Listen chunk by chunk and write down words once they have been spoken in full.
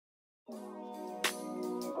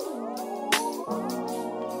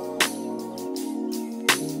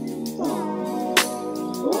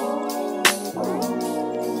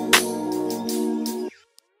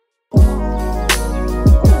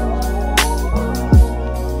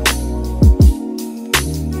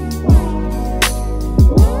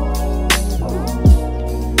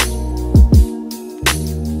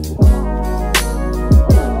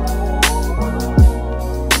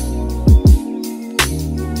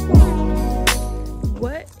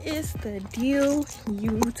The deal,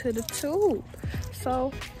 you to the tube.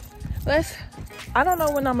 So I don't know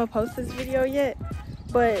when I'm gonna post this video yet,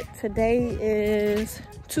 but today is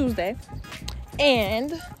Tuesday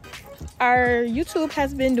and our YouTube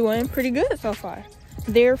has been doing pretty good so far.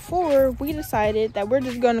 Therefore, we decided that we're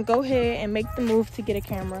just gonna go ahead and make the move to get a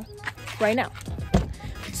camera right now.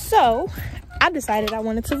 So I decided I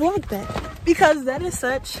wanted to vlog that because that is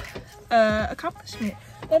such an accomplishment.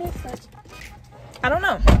 That is such, I don't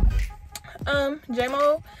know.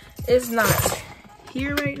 J-Mo is not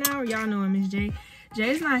here right now. Y'all know him as Jay.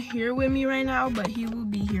 Jay's not here with me right now, but he will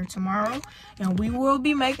be here tomorrow. And we will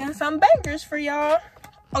be making some bangers for y'all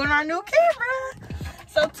on our new camera.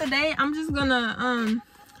 So today I'm just gonna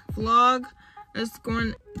vlog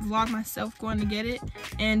myself going to get it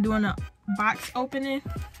and doing a box opening.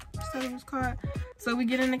 What's that was called? So we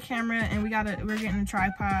get in the camera and we're getting a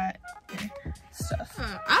tripod and stuff.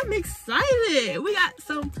 I'm excited. We got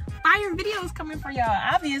some fire videos coming for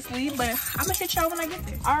y'all, obviously, but I'm gonna hit y'all when I get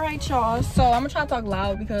there. All right, y'all. So I'm gonna try to talk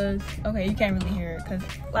loud because, okay, you can't really hear it because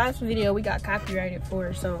last video we got copyrighted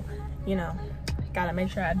for, so you know, gotta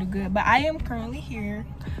make sure I do good. But I am currently here.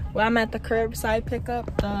 Well, I'm at the curbside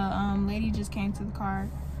pickup. The lady just came to the car.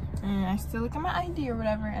 And I still look at my ID or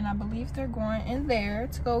whatever, and I believe they're going in there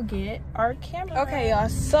to go get our camera. Okay, y'all,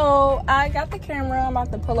 so I got the camera. I'm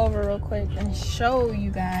about to pull over real quick and show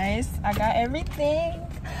you guys. I got everything.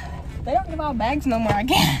 They don't give out bags no more, I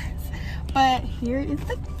guess. But here is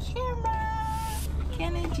the camera.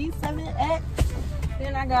 Canon G7x.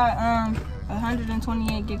 Then I got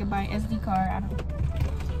 128 gigabyte SD card.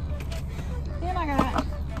 Then I got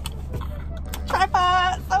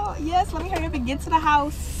tripod. So yes, let me hurry up and get to the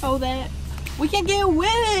house so that we can get with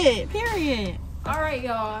it, period. All right,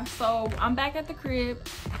 y'all, so I'm back at the crib.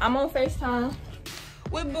 I'm on FaceTime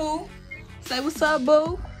with Boo. Say what's up,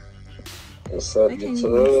 Boo. What's up,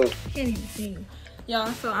 YouTube? Can't even see you, y'all.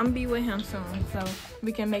 So I'm gonna be with him soon so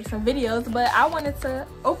we can make some videos, but I wanted to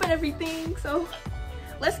open everything, so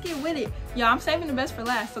let's get with it, y'all. I'm saving the best for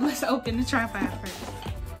last, so let's open the tripod first.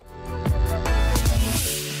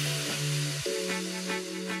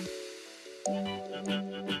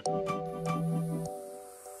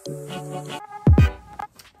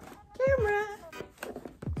 Camera.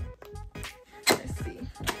 Let's see.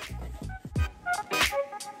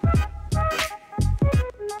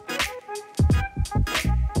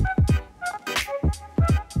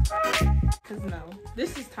 Cause no,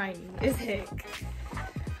 this is tiny as heck.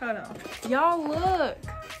 Hold on, y'all look.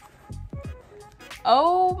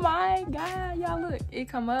 Oh my god, y'all look. It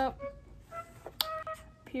come up.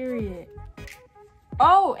 Period.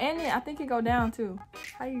 Oh, and I think it go down too.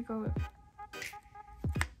 How you go up?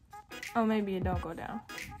 Oh, maybe it don't go down.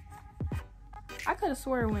 I could have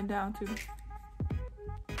swore it went down too.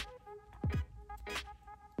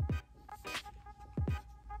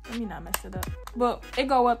 Let me not mess it up. Well, it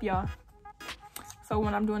go up, y'all. So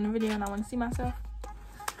when I'm doing the video and I want to see myself.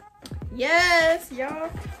 Yes, y'all.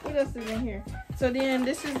 What else is in here? So then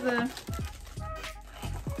this is the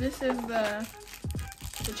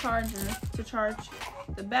charger to charge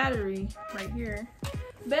the battery right here.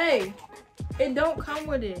 Babe, it don't come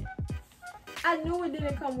with it. I knew it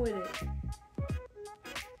didn't come with it.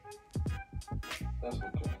 That's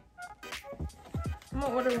okay. I'm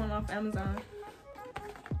gonna order one off Amazon.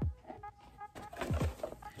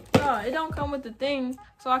 Oh, it don't come with the thing,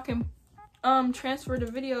 so I can transfer the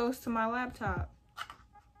videos to my laptop.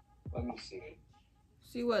 Let me see.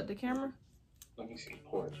 See what, the camera? Let me see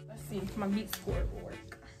port. Let's see if my Beats cord will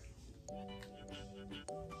work.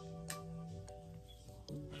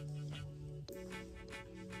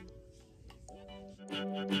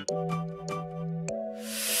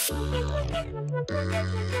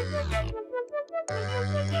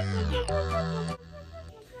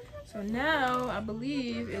 So now I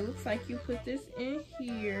believe it looks like you put this in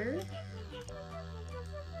here.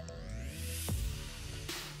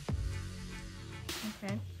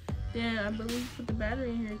 Okay. Then I believe you put the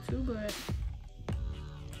battery in here too, but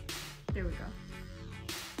there we go.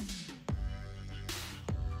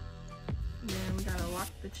 Then we gotta lock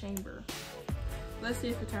the chamber. Let's see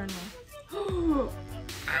if it turned on.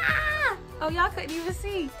 Ah! Oh, y'all couldn't even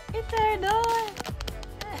see. It turned on.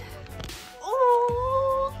 Oh,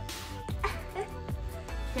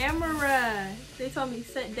 camera. They told me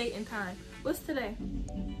set date and time. What's today?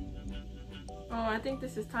 Oh, I think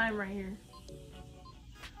this is time right here.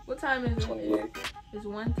 What time is it? 28. It's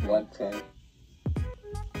 1:10. 1:10.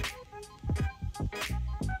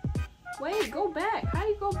 Wait, go back. How do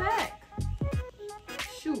you go back?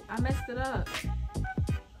 Shoot, I messed it up.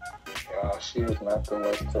 She is not the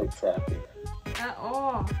most tech-savvy. At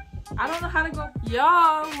all. I don't know how to go.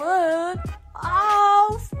 Y'all, look.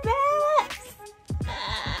 Oh, snaps.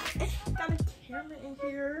 Got a camera in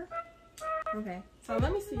here. Okay, so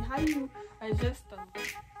let me see how you adjust them.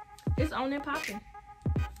 It's on and popping.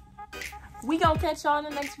 We gonna catch y'all in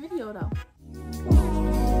the next video though.